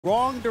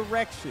Wrong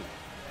direction.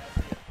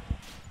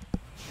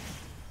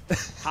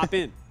 Hop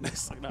in.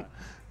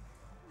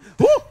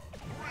 Woo!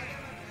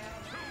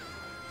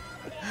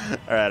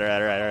 All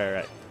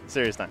right.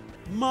 Serious time.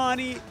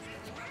 Money.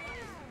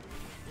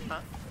 Huh?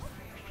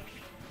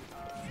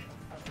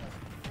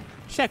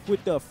 Check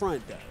with the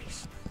front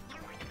desk.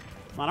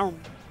 I don't.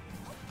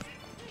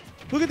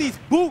 Look at these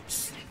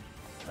boots.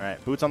 All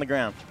right, boots on the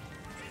ground.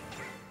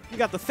 You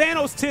got the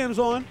Thanos Tims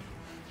on.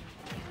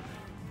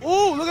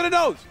 Ooh, look at the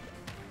nose.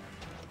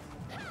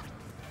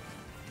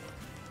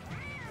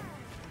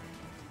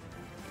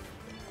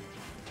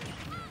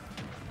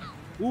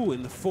 Ooh,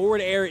 and the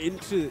forward air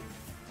into.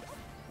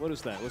 What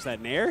is that? Was that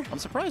an air? I'm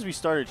surprised we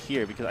started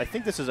here because I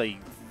think this is a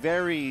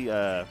very.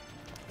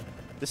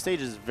 This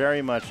stage is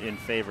very much in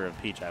favor of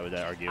Peach, I would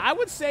argue. I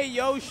would say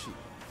Yoshi.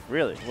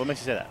 Really? What makes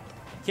you say that?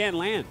 Can't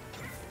land.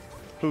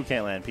 Who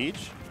can't land?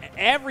 Peach?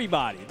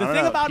 Everybody. The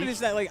thing about it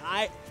is that, like,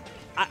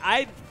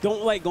 I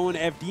don't like going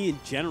to FD in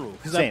general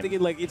because I'm thinking,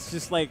 like, it's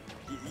just like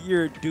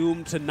you're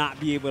doomed to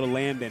not be able to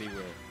land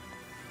anywhere.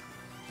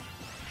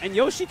 And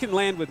Yoshi can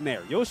land with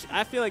Nair.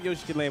 I feel like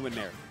Yoshi can land with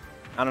Nair.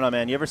 I don't know,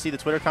 man. You ever see the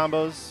Twitter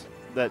combos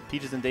that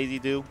Peaches and Daisy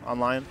do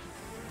online?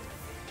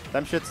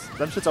 Them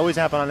shits always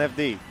happen on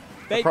FD.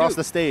 Across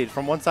the stage,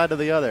 from one side to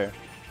the other.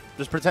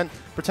 Just pretend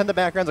the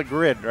background's a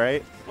grid,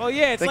 right? Well,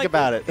 yeah. It's Think like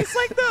about it. It's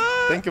like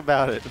the Think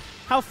about it.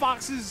 How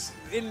Foxes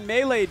in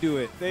Melee do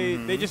it.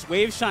 They just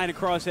wave shine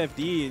across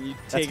FD and you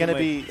take.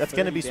 That's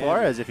gonna be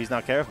Suarez if he's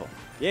not careful.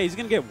 Yeah, he's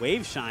gonna get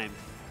wave shine.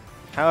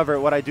 However,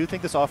 what I do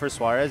think this offers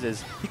Suarez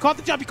is he caught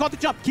the jump. He caught the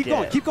jump. Keep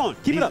going. Keep going.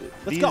 Keep it up.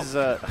 Let's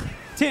go.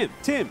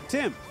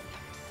 Tim.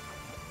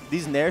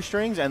 These Nair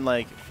strings and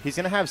like he's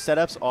gonna have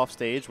setups off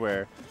stage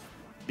where,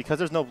 because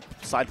there's no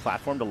side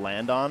platform to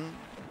land on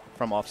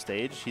from off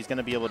stage, he's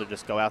gonna be able to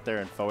just go out there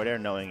and forward air,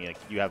 knowing like,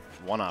 you have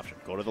one option: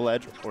 go to the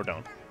ledge or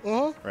don't.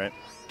 Right.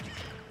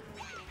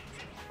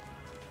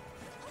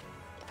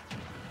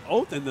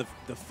 Oh, and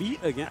the feet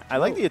again. I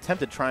like the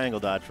attempted triangle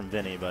dodge from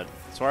Vinnie, but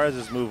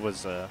Suarez's move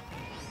was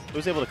he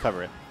was able to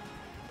cover it.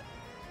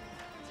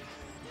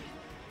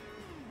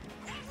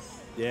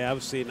 Yeah, I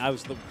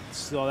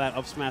saw that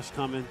up smash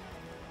coming,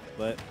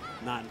 but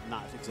not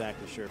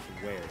exactly sure from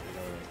where. You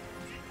know, like.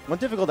 One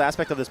difficult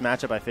aspect of this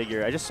matchup, I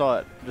figure, I just saw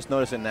it, just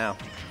noticed it now.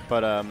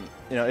 But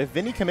you know, if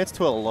Vinnie commits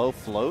to a low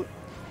float,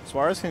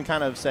 Suarez can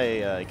kind of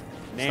say like,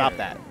 stop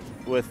that.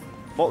 With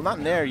well, not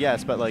Nair,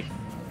 yes, but like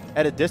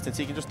at a distance,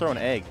 he can just throw an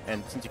egg,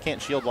 and since you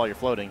can't shield while you're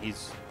floating,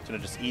 he's gonna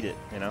just eat it.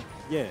 You know?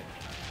 Yeah.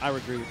 I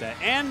would agree with that.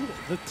 And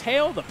the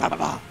tail, the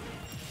ba-ba-ba.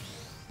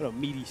 What a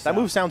meaty sound. That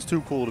move sounds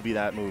too cool to be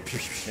that move,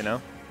 you know?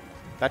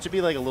 That should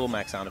be like a Little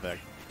Mac sound effect.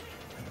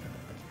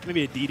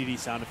 Maybe a DDD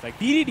sound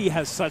effect. DDD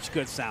has such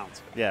good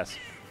sounds. Yes.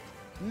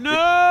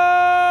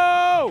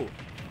 No!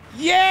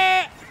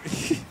 Yeah!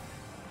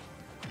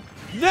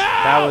 No!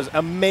 That was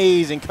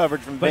amazing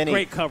coverage from Vinnie.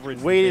 Great coverage.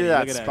 Waited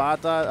that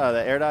spot dodge,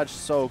 the air dodge,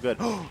 so good.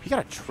 He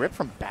got a trip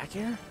from back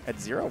air at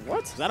 0?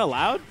 What? Is that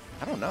allowed?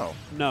 I don't know.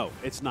 No,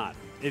 it's not.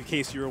 In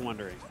case you were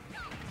wondering.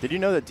 Did you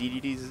know that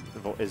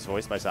DDD is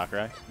voiced by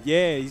Sakurai?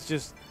 Yeah, he's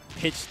just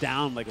pitched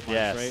down like a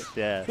bunch, right?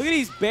 Yeah. Look at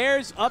these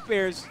bears, up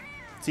airs.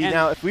 See,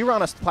 now, if we were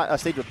on a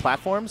stage with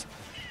platforms,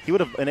 he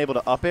would have been able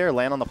to up air,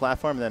 land on the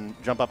platform, and then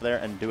jump up there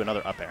and do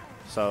another up air.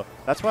 So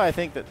that's why I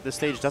think that this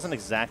stage doesn't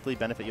exactly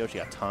benefit Yoshi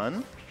a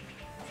ton.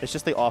 It's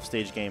just the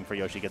off-stage game for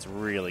Yoshi gets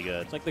really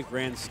good. It's like the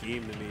grand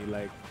scheme to me.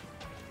 Like,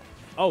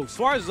 oh,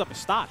 Suarez is up a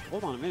stock.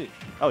 Hold on a minute.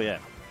 Oh, yeah.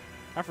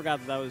 I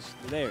forgot that was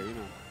there, you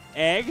know.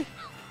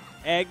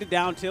 Egg to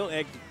down tilt,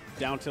 egg to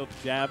down tilt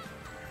to jab.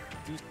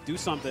 Do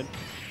something.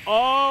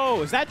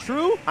 Oh, is that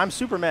true? I'm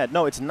super mad.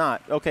 No, it's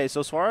not. Okay,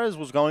 so Suarez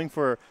was going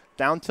for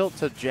down tilt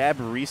to jab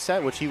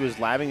reset, which he was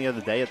labbing the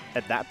other day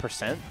at that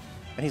percent.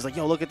 And he's like,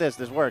 yo, look at this.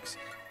 This works.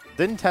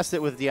 Didn't test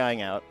it with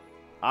DIing out.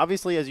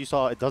 Obviously, as you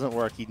saw, it doesn't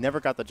work. He never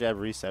got the jab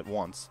reset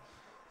once.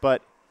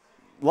 But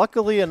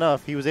luckily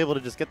enough, he was able to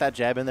just get that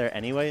jab in there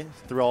anyway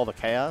through all the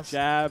chaos.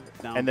 Jab,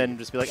 down. And then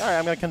just be like, all right,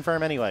 I'm going to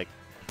confirm anyway.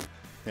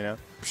 You know?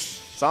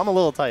 So I'm a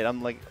little tight.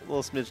 I'm like a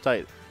little smidge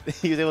tight.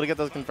 He was able to get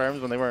those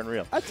confirms when they weren't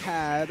real. A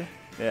tad.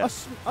 Yeah.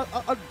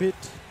 A bit.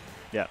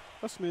 Yeah.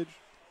 A smidge.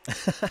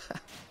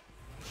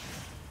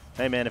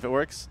 Hey, man, if it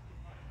works,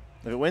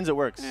 if it wins, it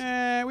works.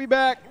 And we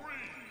back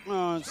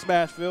on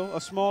Smashville,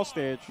 a small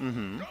stage.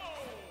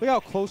 Look how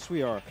close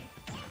we are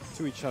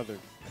to each other.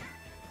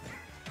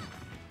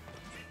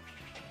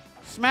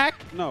 Smack?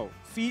 No.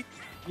 Feet?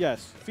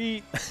 Yes.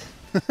 Feet.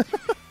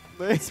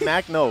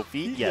 Smack? No.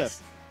 Feet?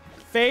 Yes.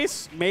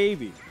 Face?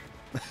 Maybe.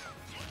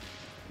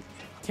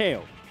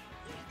 Tail.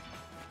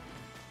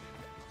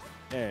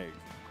 Egg.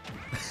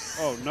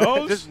 Oh,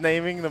 nose? Just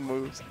naming the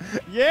moves.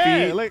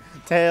 Yeah. Feet, like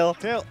tail.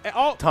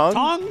 Oh,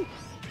 tongue.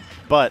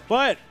 Butt.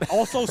 But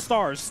also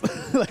stars.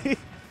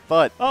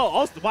 Butt. Oh,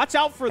 also, watch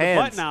out for Hands.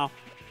 the butt now.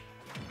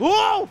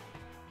 Whoa!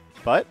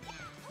 Butt.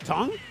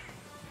 Tongue.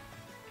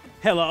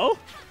 Hello.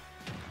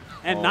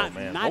 And oh, not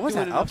man. not what was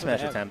doing that enough up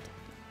smash of attempt?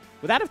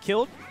 Would that have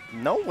killed?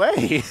 No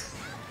way.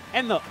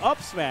 And the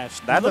up smash.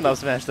 That's an up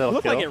smash though. It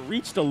looked like it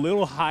reached a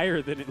little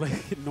higher than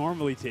it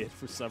normally did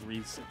for some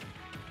reason.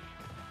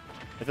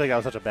 I feel like that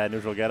was such a bad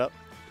neutral getup.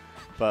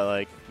 But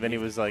like Vinnie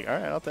was like, all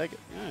right, I'll take it.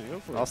 Yeah, go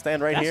for it. I'll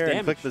stand right here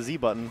and click the Z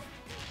button.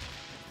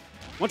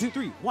 1, 2,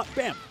 3. 1,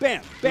 bam,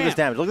 bam, bam. Look at this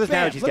damage. Look at this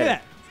damage he's getting.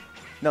 At that.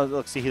 No,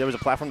 look, see, there was a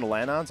platform to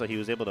land on, so he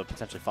was able to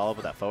potentially follow up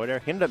with that forward air.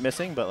 He ended up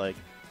missing, but like,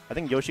 I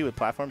think Yoshi with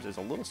platforms is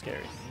a little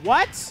scary.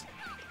 What?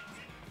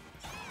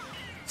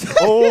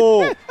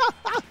 Oh!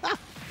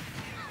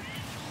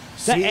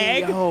 The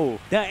egg? Yo,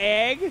 the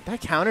egg?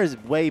 that counter is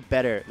way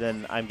better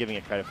than I'm giving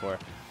it credit for.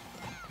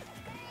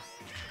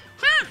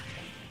 Ha!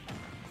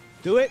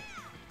 Do it.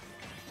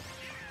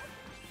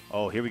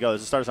 Oh, here we go.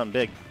 This is the start of something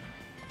big.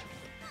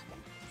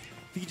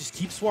 If you just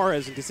keep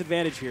Suarez in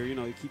disadvantage here, you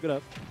know, you keep it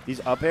up. These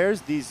up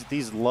airs,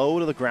 these low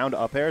to the ground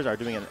up airs are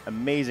doing an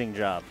amazing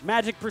job.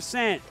 Magic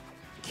percent.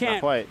 Can't. Not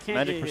quite. Can't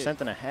Magic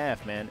percent and a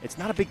half, man. It's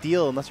not a big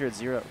deal unless you're at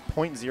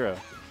 0.0.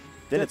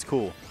 Then it's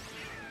cool.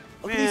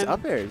 Look at these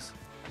up airs.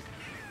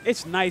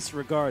 It's nice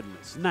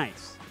regardless.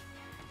 Nice.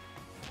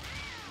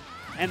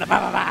 And the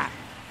ba-ba-ba.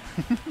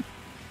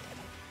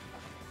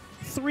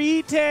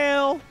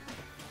 3-tail.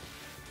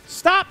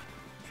 Stop.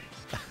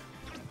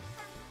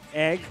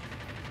 Egg.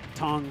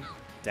 Tongue.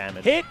 Damn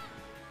it. Hit.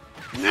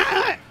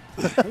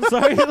 I'm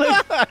sorry.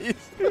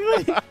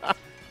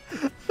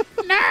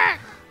 Nah.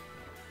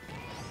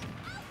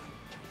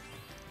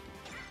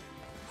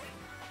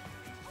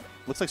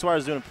 Looks like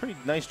Suarez is doing a pretty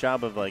nice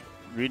job of like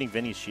reading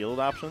Vinnie's shield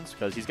options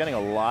because he's getting a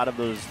lot of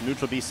those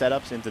neutral B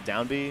setups into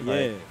down B. Yeah.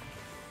 Like,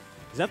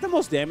 Is that the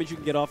most damage you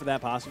can get off of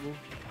that possible?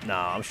 no,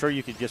 I'm sure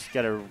you could just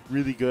get a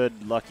really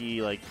good,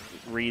 lucky like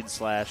read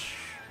slash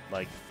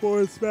like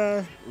Forward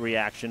smash.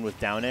 reaction with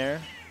down air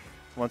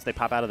once they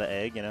pop out of the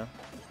egg, you know?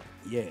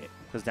 Yeah.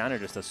 Because down air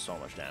just does so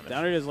much damage.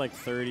 Down air is like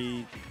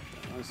 30.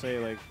 I would say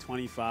like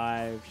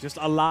 25. Just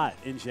a lot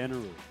in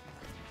general.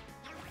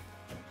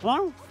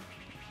 Well,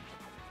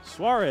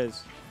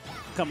 Suarez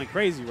coming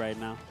crazy right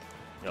now.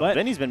 Yo, but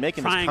Vinnie's been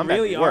making this trying comeback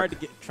really work.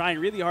 trying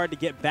really hard to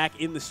get back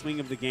in the swing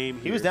of the game.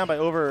 He was down by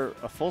over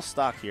a full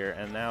stock here,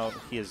 and now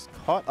he is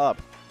caught up.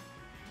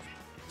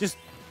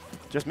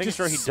 Just making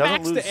sure he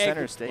doesn't lose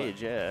center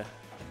stage. Yeah.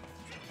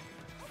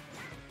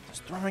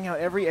 Just throwing out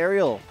every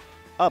aerial.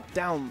 Up,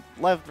 down,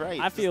 left, right.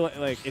 I feel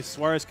like if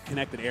Suarez could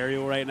connect an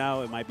aerial right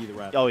now, it might be the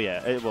route. Oh,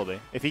 yeah, it will be.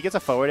 If he gets a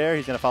forward air,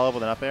 he's going to follow up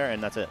with an up air,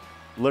 and that's it.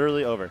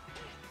 Literally over.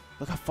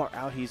 Look how far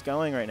out he's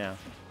going right now.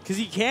 Because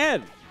he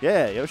can.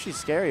 Yeah, Yoshi's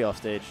scary off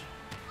stage.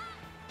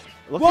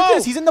 Look Whoa! at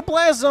this. He's in the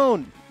blast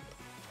zone.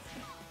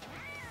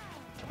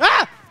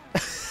 Ah!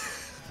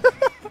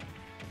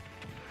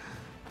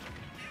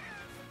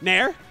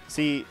 Nair?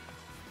 See,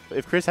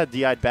 if Chris had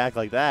DI'd back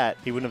like that,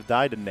 he wouldn't have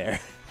died in there.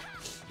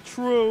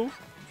 True.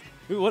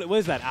 What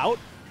is that, out?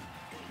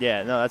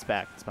 Yeah, no, that's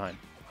back. It's behind.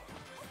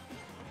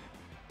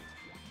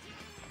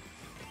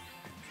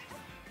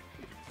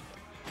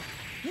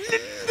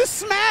 The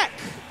smack!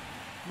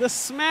 The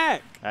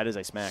smack! That is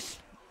a smack.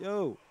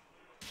 Yo.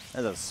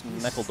 That's a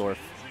Smeckledorf.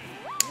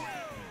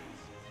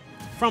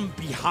 From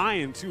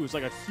behind, too. It's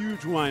like a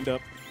huge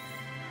windup.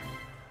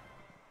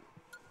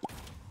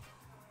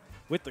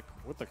 With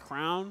the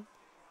crown.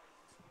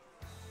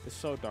 It's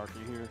so dark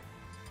in here.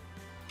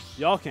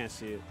 Y'all can't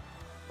see it.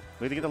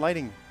 We have to get the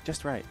lighting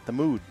just right. The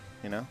mood,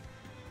 you know?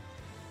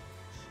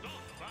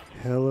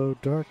 Hello,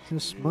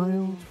 darkness, my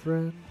old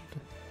friend.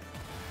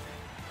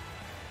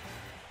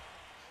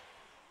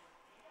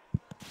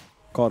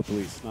 Call the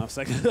police. No,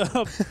 second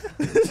up.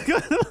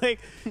 Like,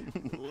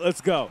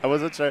 let's go. I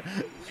wasn't sure.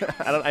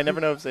 I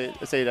never know if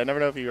Sage. I never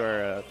know if you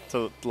are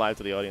live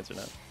to the audience or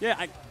not.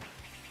 Yeah.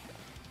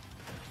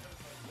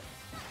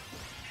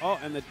 Oh,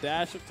 and the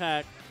dash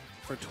attack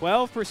for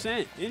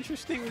 12%.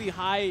 Interestingly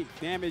high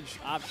damage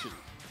option.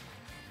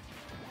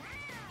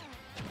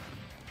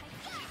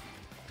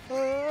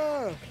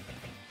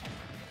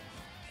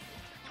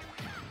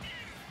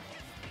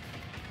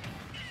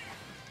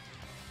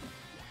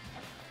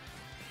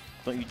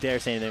 Don't you dare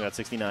say anything about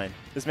 69.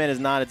 This man is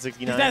not at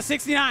 69. He's at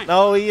 69.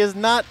 No, he is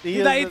not.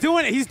 He's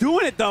doing it. He's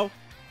doing it, though.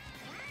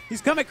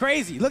 He's coming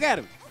crazy. Look at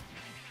him.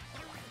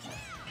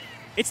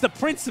 It's the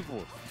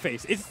principle,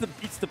 Face. It's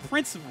the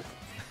principle.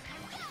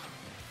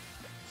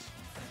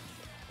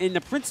 And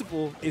the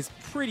principle is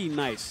pretty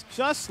nice.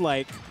 Just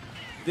like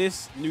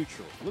this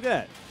neutral. Look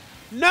at that.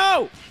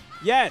 No!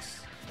 Yes.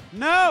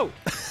 No!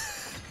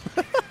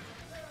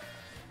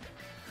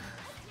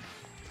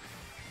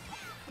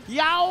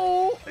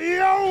 Yow!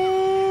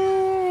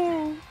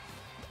 Yow!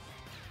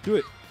 Do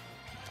it.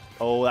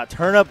 Oh, that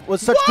turnip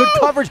was such good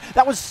coverage.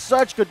 That was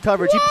such good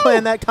coverage. He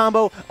planned that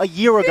combo a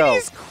year ago.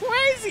 He's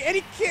crazy. And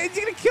is he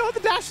going to kill with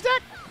the dash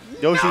attack?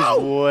 Yoshi's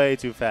No! way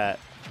too fat.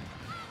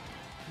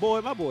 Boy,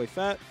 my boy,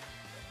 fat.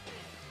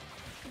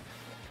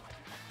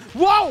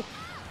 Whoa!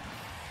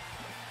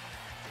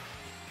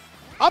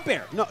 Up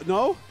air. No,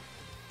 no.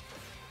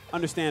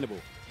 Understandable.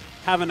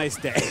 Have a nice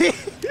day.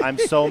 I'm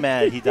so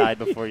mad he died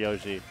before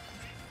Yoshi.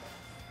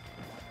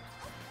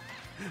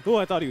 Oh,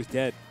 I thought he was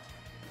dead.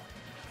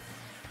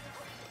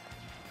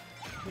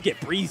 You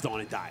get breezed on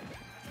and died.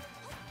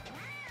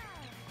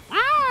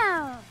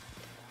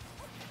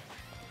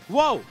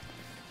 Whoa!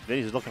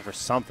 Vinny's looking for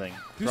something.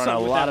 Do Throwing something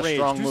a with lot that of rage.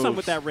 strong Do moves. something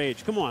with that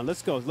rage. Come on,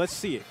 let's go. Let's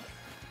see it.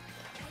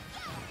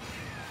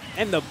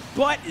 And the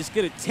butt is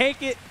going to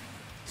take it.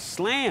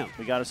 Slam.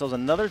 We got ourselves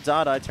another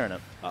dot-eye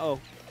turnip. Uh-oh.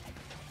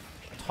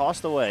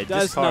 Tossed away,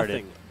 Does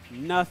discarded.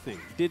 nothing. Nothing.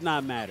 Did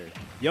not matter.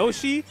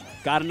 Yoshi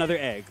got another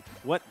egg.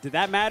 What? Did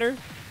that matter?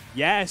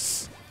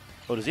 Yes.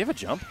 Oh, does he have a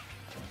jump?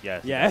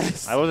 Yes.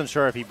 Yes. I wasn't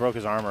sure if he broke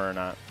his armor or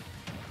not.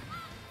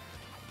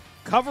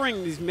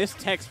 Covering these missed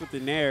techs with the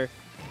nair.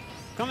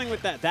 Coming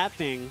with that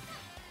thing.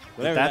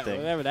 Whatever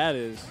whatever that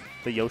is.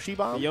 The Yoshi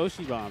bomb? The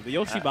Yoshi bomb. The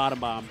Yoshi bottom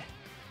bomb.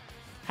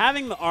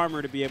 Having the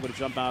armor to be able to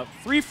jump out.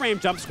 3-frame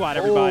jump squat,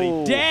 everybody.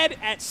 Oh. Dead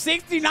at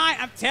 69.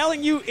 I'm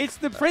telling you, it's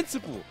the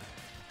principle.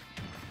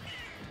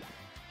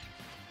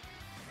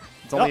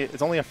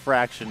 It's only a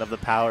fraction of the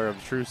power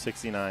of true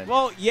 69.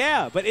 Well,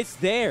 yeah, but it's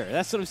there.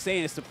 That's what I'm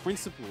saying. It's the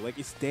principle. Like,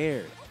 it's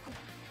there.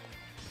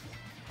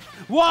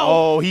 Whoa!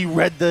 Oh, he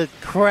read the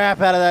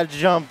crap out of that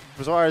jump.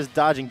 Suarez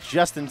dodging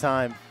just in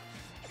time.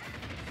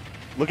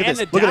 Look at and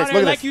this. The Look at this.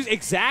 Look at this.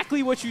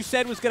 Exactly what you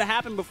said was going to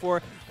happen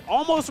before.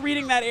 Almost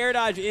reading that air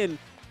dodge in.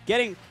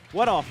 Getting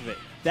what off of it?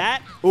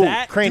 That.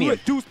 Cranium.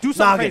 Do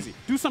something crazy.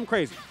 Do something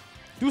crazy.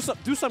 Do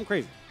something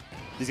crazy.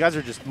 These guys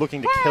are just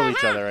looking to kill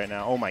each other right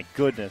now. Oh, my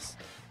goodness.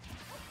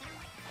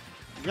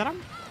 You got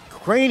him?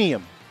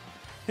 Cranium.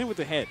 Hit him with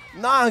the head.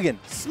 Noggin.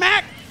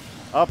 Smack!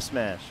 Up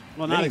smash.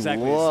 Well, not Vinnie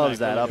exactly. loves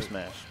that up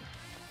smash.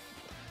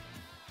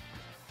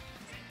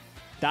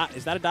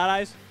 Is that a dot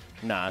eyes?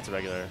 Nah, it's a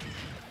regular.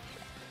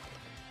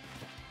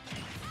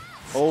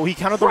 Oh, he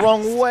counted the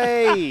wrong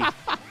way.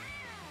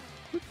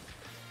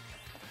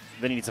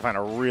 Vinnie needs to find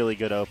a really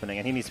good opening,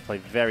 and he needs to play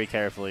very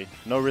carefully.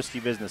 No risky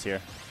business here.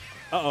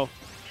 Uh-oh.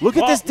 Look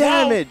at this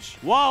damage.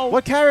 Whoa.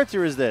 What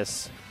character is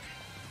this?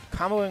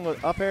 Comboing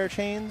with up air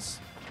chains?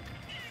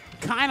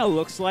 Kind of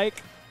looks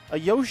like a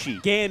Yoshi.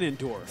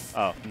 Ganondorf.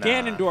 Oh, nah.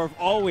 Ganondorf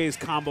always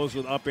combos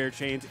with up air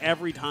chains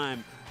every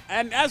time.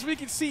 And as we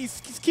can see,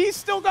 he's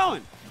still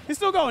going. He's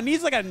still going.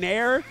 Needs like a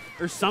nair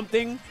or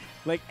something.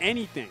 Like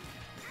anything.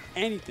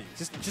 Anything.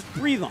 Just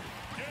breathe on him.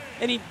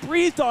 And he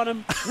breathed on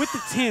him with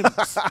the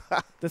Tims.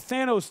 The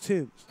Thanos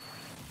Tims.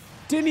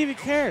 Didn't even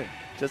care.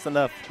 Just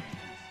enough.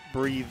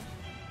 Breathe.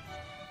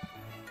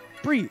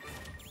 Breathe.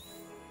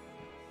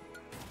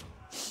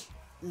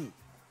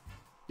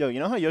 Yo, you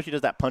know how Yoshi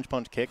does that punch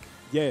kick?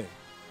 Yeah.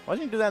 Why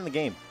doesn't he do that in the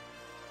game?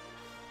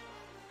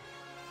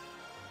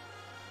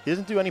 He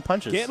doesn't do any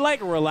punches. Get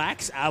like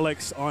relax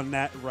Alex on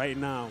that right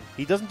now.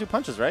 He doesn't do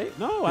punches, right?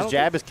 No, his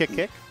jab is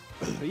kick.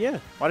 Yeah.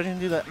 Why didn't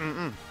he do that?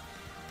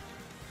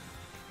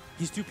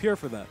 He's too pure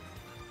for that.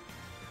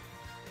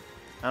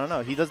 I don't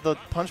know. He does the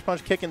punch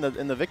kick in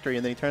the victory,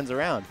 and then he turns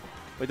around.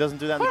 But he doesn't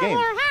do that in the game.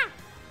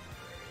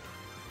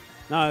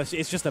 No,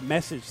 it's just a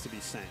message to be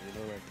sent.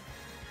 You know, like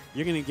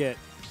you're gonna get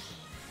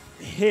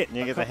hit. And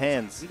you get the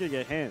hands. You're gonna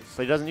get hands.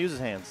 But he doesn't use his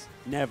hands.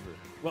 Never.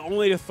 Well,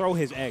 only to throw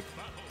his egg.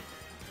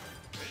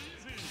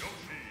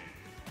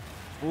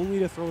 Only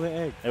to throw the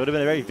egg. It would have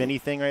been a very Vinnie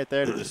thing right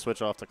there to just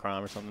switch off to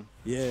Crom or something.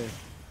 Yeah.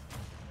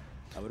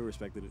 I would have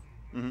respected it.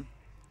 Mm-hmm.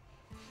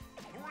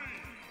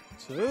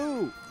 2.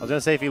 I was going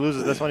to say if he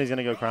loses this one, he's going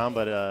to go Crom,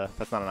 but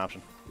that's not an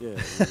option. Yeah.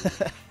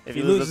 If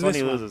he loses this one,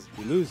 he loses.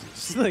 He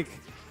loses. Like,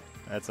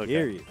 that's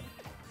okay.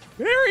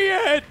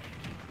 Period.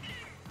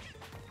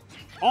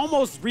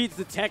 Almost reads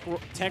the tech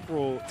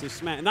roll to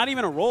smash. Not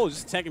even a roll,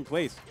 just tech in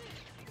place.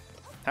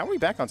 How are we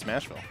back on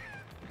Smashville?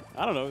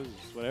 I don't know. It's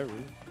just whatever.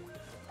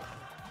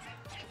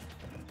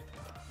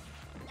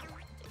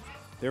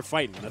 They're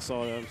fighting. That's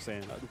all I'm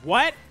saying.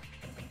 What?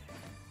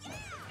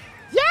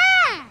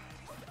 Yeah!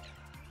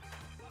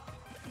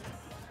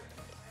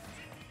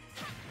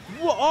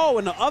 Whoa, oh,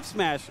 and the up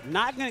smash.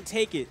 Not going to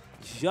take it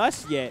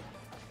just yet.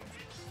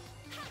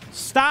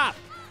 Stop.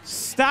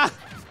 Stop.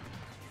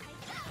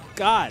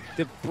 God,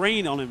 the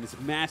brain on him is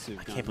massive.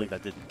 I can't believe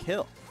that didn't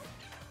kill.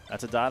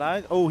 That's a dot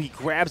eye. Oh, he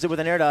grabs it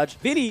with an air dodge.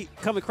 Vinnie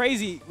coming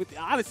crazy.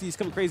 Honestly, he's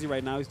coming crazy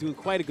right now. He's doing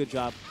quite a good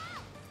job.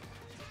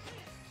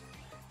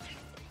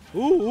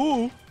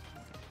 Ooh.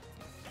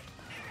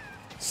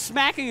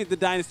 Smacking the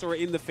dinosaur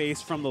in the face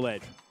from the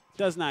ledge.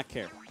 Does not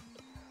care.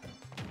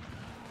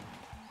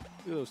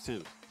 Look at those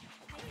Tims.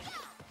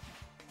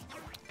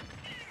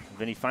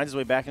 Vinnie finds his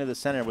way back into the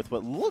center with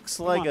what looks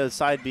like a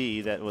side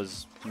B that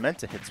was meant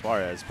to hit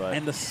Suarez. But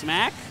and the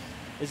smack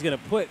is going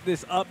to put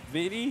this up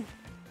Vinnie.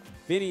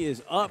 Vinnie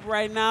is up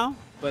right now,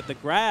 but the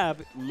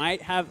grab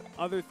might have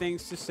other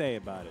things to say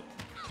about it.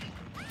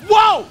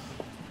 Whoa!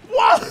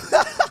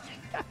 Whoa!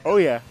 Oh,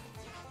 yeah.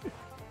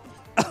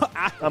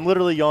 I'm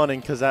literally yawning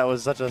because that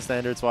was such a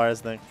standard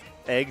Suarez thing.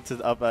 Egg to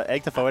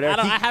forward air.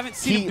 I haven't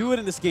seen him do it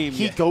in this game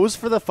yet. He goes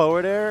for the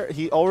forward air.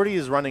 He already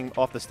is running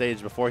off the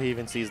stage before he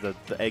even sees the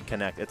egg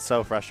connect. It's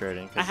so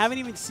frustrating. I haven't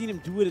even seen him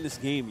do it in this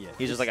game yet.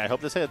 He's just like, I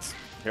hope this hits.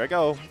 Here I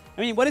go.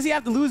 I mean, what does he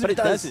have to lose if it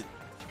doesn't?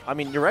 I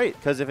mean, you're right,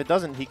 because if it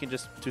doesn't, he can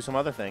just do some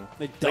other thing.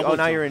 Like, oh,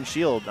 now you're in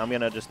shield. I'm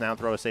going to just now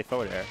throw a safe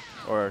forward air.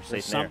 Or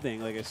safe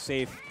something, like a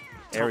safe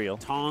aerial.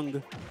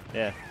 Tong.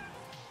 Yeah.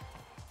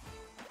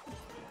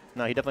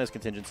 No, he definitely has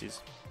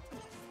contingencies.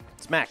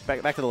 Smack.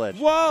 Back to the ledge.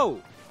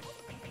 Whoa!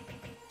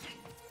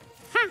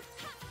 Ha!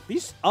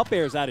 These up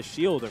airs out of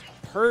shield are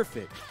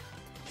perfect.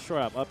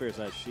 Short up airs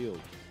out of shield.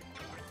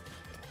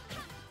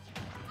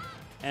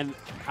 And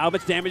how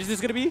much damage is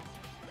this gonna be?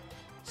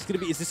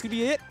 Is this gonna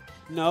be it?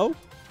 No.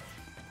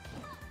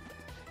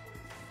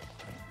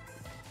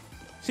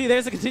 See,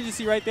 there's a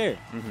contingency right there.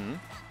 Mm-hmm.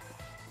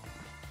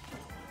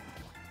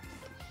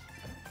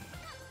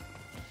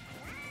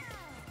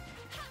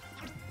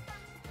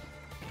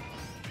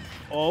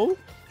 Oh.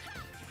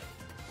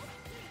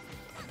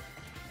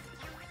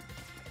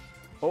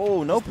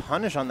 Oh, no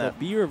punish on that.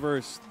 B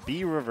reverse.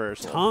 B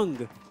reverse.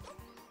 Tongue.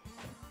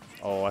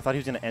 Oh, I thought he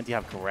was going to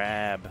anti-hop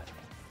grab.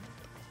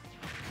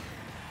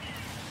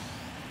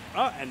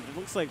 Oh, and it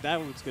looks like that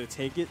one's going to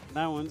take it.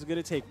 That one's going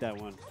to take that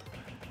one.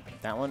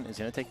 That one is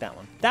going to take that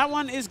one. That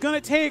one is going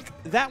to take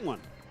that one.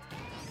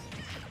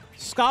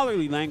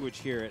 Scholarly language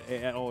here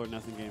at All or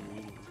Nothing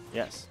Gaming.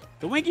 Yes.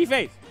 The winky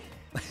face.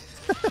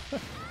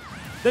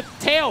 The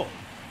tail.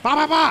 Ba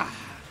ba ba.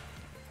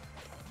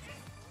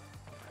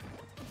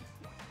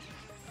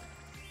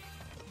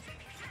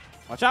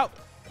 Watch out.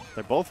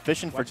 They're both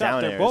fishing for Watch down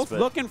out. airs. They're both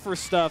looking for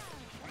stuff.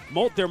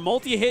 They're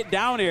multi-hit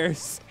down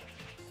airs.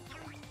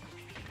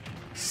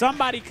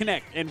 Somebody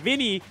connect, and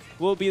Vinnie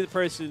will be the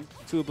person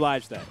to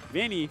oblige that.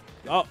 Vinnie,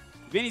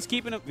 Vinnie's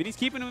keeping him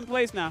in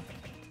place now.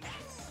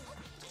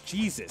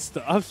 Jesus,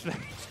 the up smash.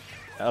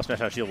 The up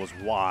smash out shield was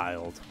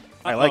wild.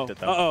 I liked it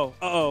though.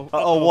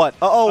 Uh-oh, what?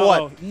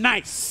 What?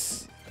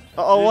 Nice.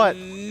 What?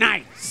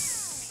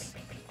 Nice.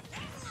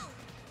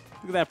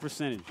 Look at that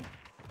percentage.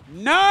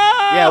 No!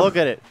 Yeah, look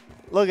at it.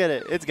 Look at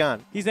it. It's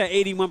gone. He's at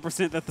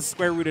 81%. That's the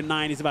square root of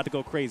 9. He's about to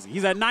go crazy.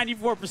 He's at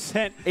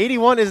 94%.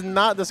 81 is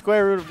not the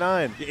square root of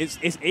 9. It's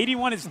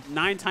 81 is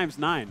 9 times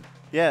 9.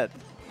 Yeah,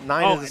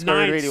 9 is the square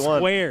root of 81.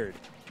 Squared.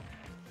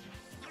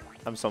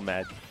 I'm so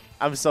mad.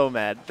 I'm so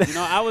mad. You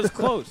know, I was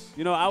close.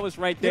 You know, I was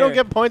right there. You don't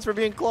get points for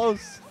being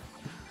close.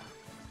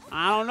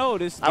 I don't know.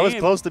 This game. I was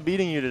close to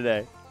beating you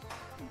today.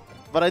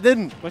 But I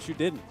didn't. But you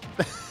didn't.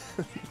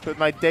 With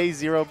my day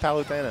 0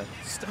 Palutena.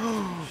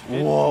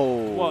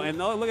 Whoa. Whoa, and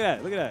look at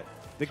that. Look at that.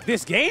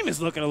 This game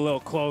is looking a little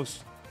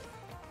close.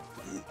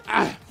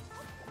 The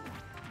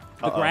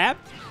grab.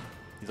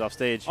 He's off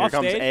stage. Here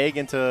comes Egg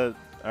into.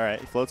 All right,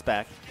 he floats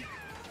back.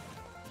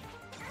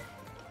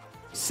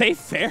 Safe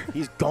fair.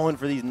 He's going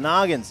for these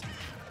noggins.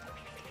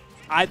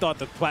 I thought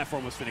the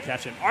platform was finna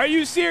catch him. Are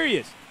you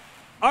serious?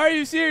 Are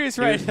you serious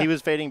right now? He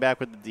was fading back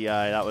with the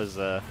DI.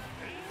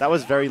 That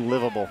was very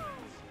livable.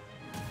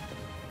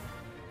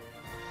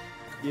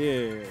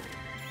 Yeah.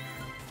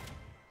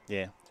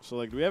 Yeah. So,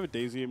 like, do we have a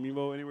Daisy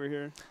amiibo anywhere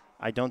here?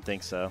 I don't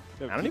think so.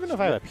 I don't even know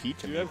if I have a Peach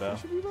amiibo. Do you have a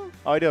Peach amiibo?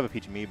 Oh, I do have a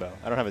Peach amiibo.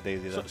 I don't have a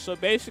Daisy, though. So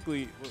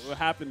basically, what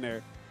happened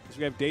there is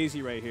we have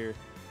Daisy right here,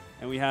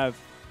 and we have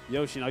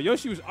Yoshi. Now,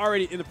 Yoshi was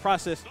already in the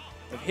process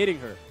of hitting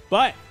her,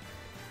 but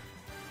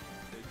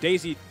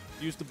Daisy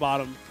used the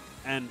bottom,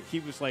 and he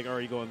was, like,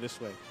 already going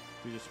this way.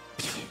 We just,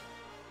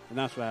 and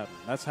that's what happened.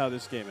 That's how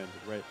this game ended,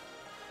 right?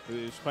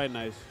 It was quite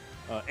nice.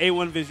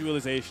 A1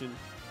 visualization.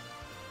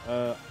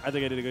 I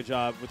think I did a good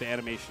job with the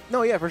animation.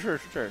 No, yeah, for sure,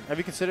 for sure. Have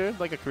you considered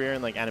like a career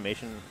in like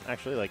animation,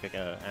 actually, like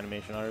a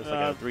animation artist,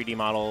 like a 3D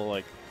model,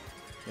 like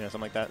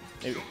something like that?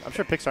 Maybe. I'm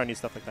sure Pixar needs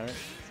stuff like that. Right?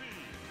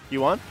 You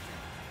won?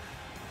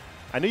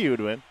 I knew you would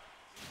win.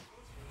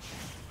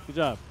 Good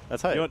job.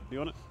 That's how. Do you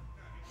want it?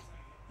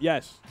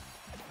 Yes.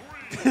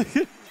 All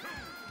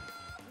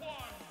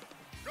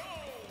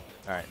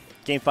right,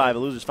 Game 5, the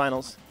losers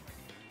finals.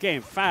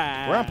 Game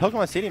 5. We're on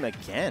Pokemon Stadium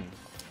again.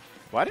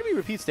 Why did we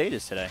repeat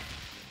stages today?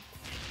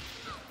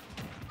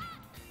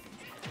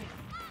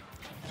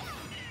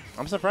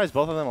 I'm surprised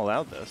both of them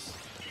allowed this.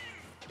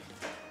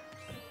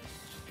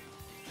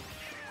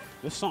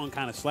 This song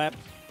kind of slapped.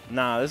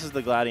 Nah, this is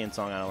the Gladian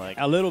song I don't like.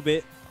 A little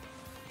bit.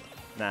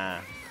 Nah.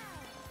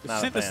 The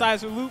not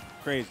synthesizer loop,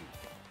 crazy.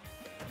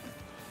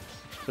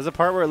 There's a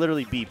part where it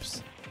literally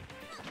beeps.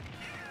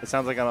 It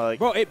sounds like I'm like.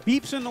 Bro, it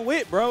beeps in the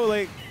whip, bro.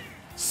 Like,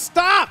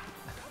 stop!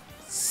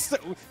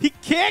 He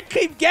can't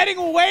keep getting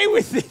away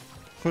with it.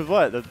 With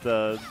what?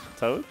 The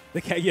Toad?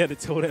 Yeah, the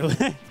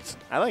Toad.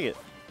 I like it.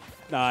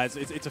 Nah, it's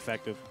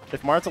effective.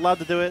 If Mart's allowed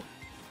to do it,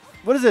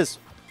 what is this?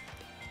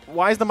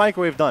 Why is the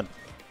microwave done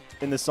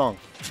in this song?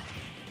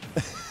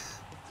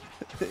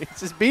 It's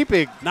just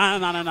beeping.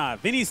 Nah.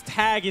 Vinny's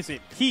tag isn't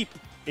peep,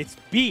 it's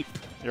beep.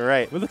 You're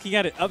right. We're looking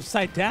at it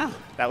upside down.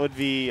 That would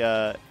be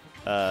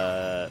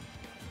Dad.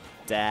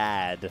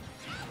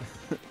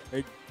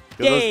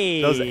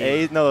 Yay. Those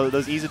A's, no,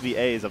 those E's would be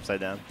A's upside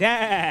down.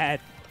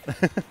 Dad.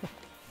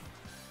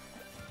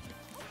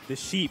 The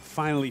sheep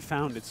finally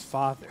found its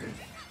father.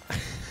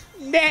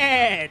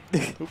 Dad.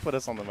 Who put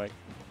us on the mic?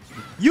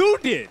 You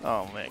did.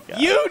 Oh my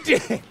God. You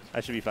did. I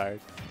should be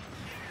fired.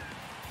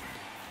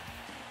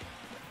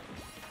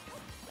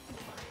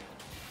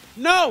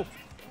 No.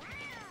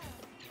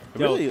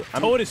 Really, Yo,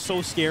 Toad is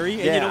so scary,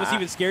 and yeah, you know what's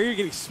even scarier? You're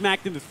getting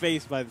smacked in the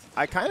face by.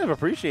 I kind of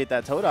appreciate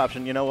that Toad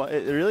option. You know what?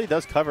 It really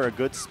does cover a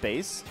good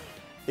space.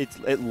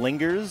 It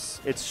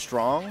lingers. It's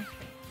strong.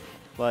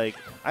 Like,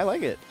 I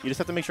like it. You just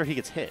have to make sure he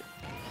gets hit.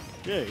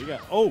 Yeah, you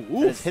got. Oh, oof.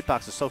 And his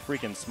hitbox is so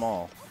freaking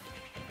small.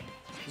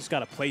 You just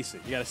gotta place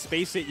it. You gotta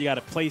space it. You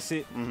gotta place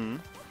it. Mm-hmm.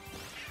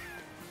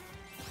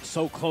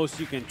 So close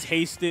you can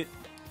taste it.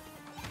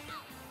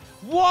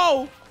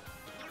 Whoa!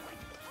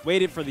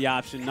 Waited for the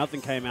option.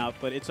 Nothing came out,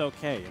 but it's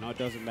okay. You know, it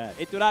doesn't matter.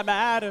 It do not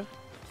matter.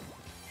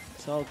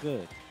 It's all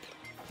good.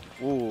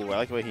 Ooh, I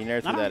like the way he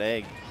nared through that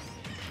egg.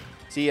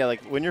 See, yeah,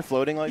 like when you're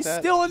floating like He's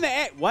that. still in the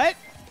egg. What?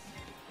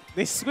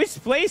 They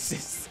switched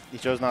places. He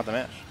chose not to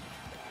match.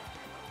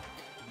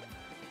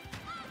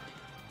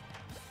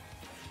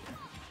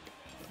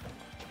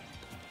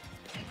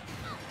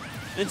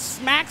 And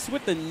smacks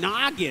with the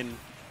noggin.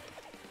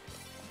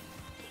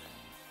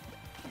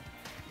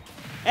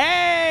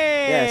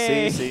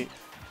 Hey! Yeah, see.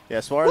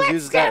 Yeah, Suarez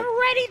uses that. Let's get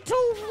ready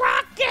to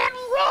rock and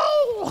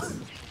roll!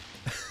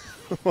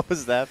 What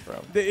was that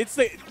from? There's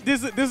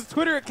a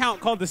Twitter account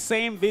called The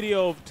Same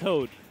Video of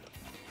Toad.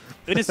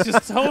 And it's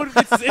just Toad.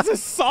 It's a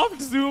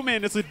soft zoom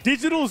in. It's a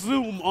digital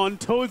zoom on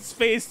Toad's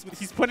face.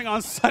 He's putting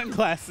on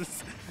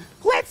sunglasses.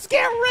 Let's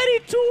get ready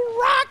to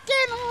rock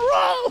and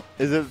roll!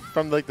 Is it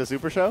from like the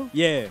Super Show?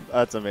 Yeah.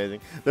 That's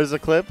amazing. There's a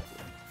clip.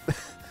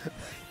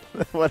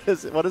 What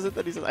is it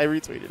that he says? I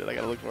retweeted it. I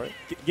gotta look for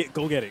it.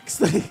 Go get it.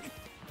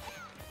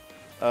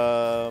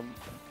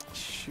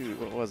 Shoot,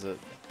 what was it?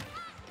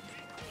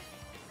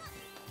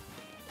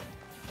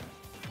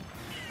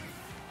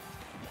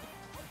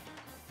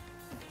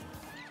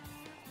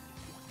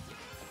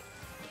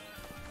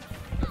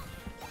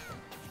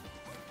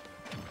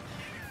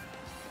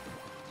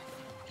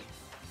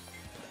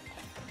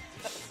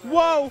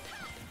 Whoa!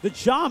 The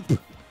jump! Oh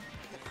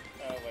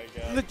my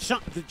god.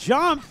 The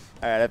jump!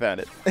 All right, I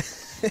found it.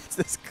 It's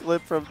this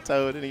clip from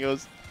Toad, and he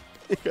goes,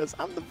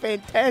 I'm the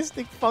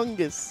fantastic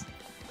fungus.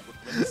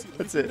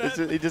 That's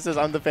it. He just says,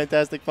 I'm the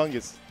fantastic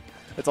fungus.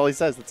 That's all he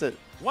says. That's it.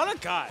 What a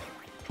guy.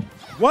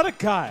 What a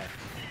guy.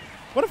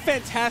 What a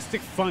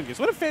fantastic fungus.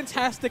 What a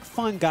fantastic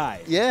fun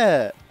guy.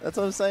 Yeah, that's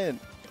what I'm saying.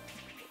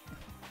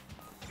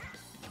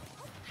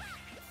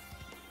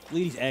 Look at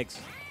these eggs.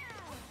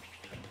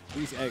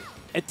 These eggs.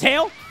 A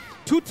tail?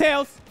 2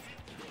 tails.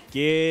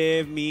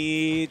 Give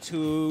me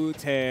 2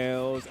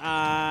 tails.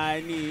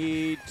 I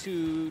need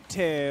 2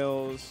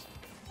 tails.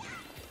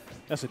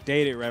 That's a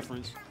dated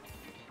reference.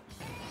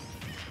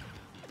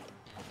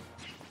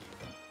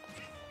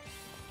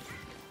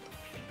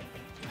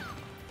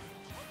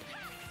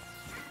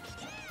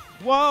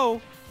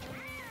 Whoa.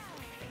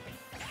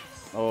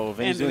 Oh,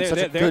 Vinny's doing they're, such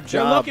a they're, good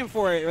job. They're looking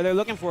for it, or they're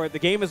looking for it. The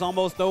game is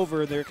almost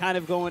over. They're kind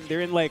of going,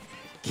 they're in like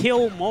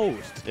kill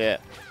mode. Yeah.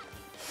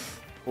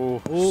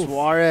 Ooh,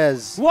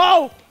 Suarez.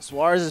 Whoa!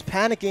 Suarez is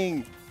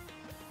panicking.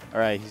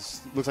 All right,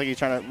 looks like he's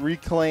trying to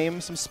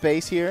reclaim some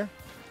space here.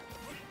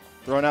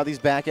 Throwing out these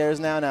back airs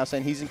now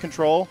saying he's in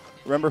control.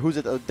 Remember who's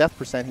at the death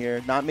percent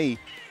here, not me.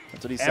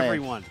 That's what he's saying.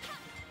 Everyone.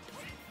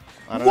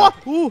 I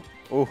don't know. Ooh.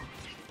 Ooh.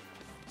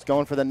 He's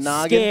going for the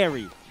noggin.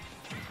 Scary.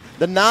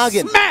 The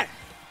noggin. Smack!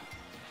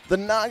 The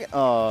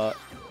noggin.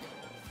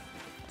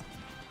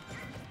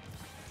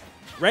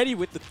 Ready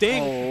with the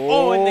thing.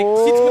 Oh, and they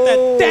hits with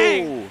that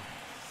dang.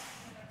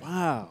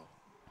 Wow.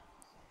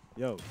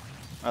 Yo.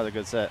 That was a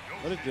good set.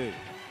 What a dude.